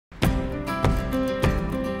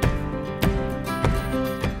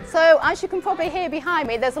Although, as you can probably hear behind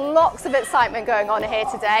me, there's lots of excitement going on here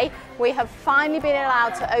today. We have finally been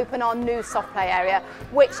allowed to open our new soft play area,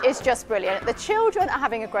 which is just brilliant. The children are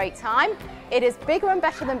having a great time. It is bigger and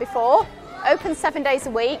better than before, open 7 days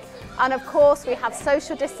a week, and of course we have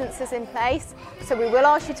social distances in place, so we will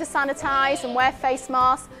ask you to sanitise and wear face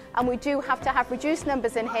masks, and we do have to have reduced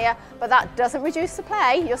numbers in here, but that doesn't reduce the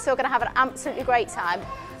play. You're still going to have an absolutely great time.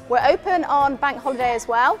 We're open on bank holiday as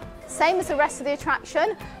well, same as the rest of the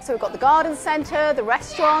attraction. So we've got the garden centre, the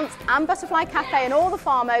restaurants and Butterfly Cafe and all the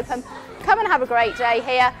farm open. Come and have a great day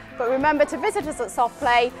here, but remember to visit us at Soft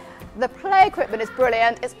Play. The play equipment is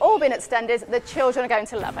brilliant, it's all been extended, the children are going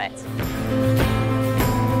to love it.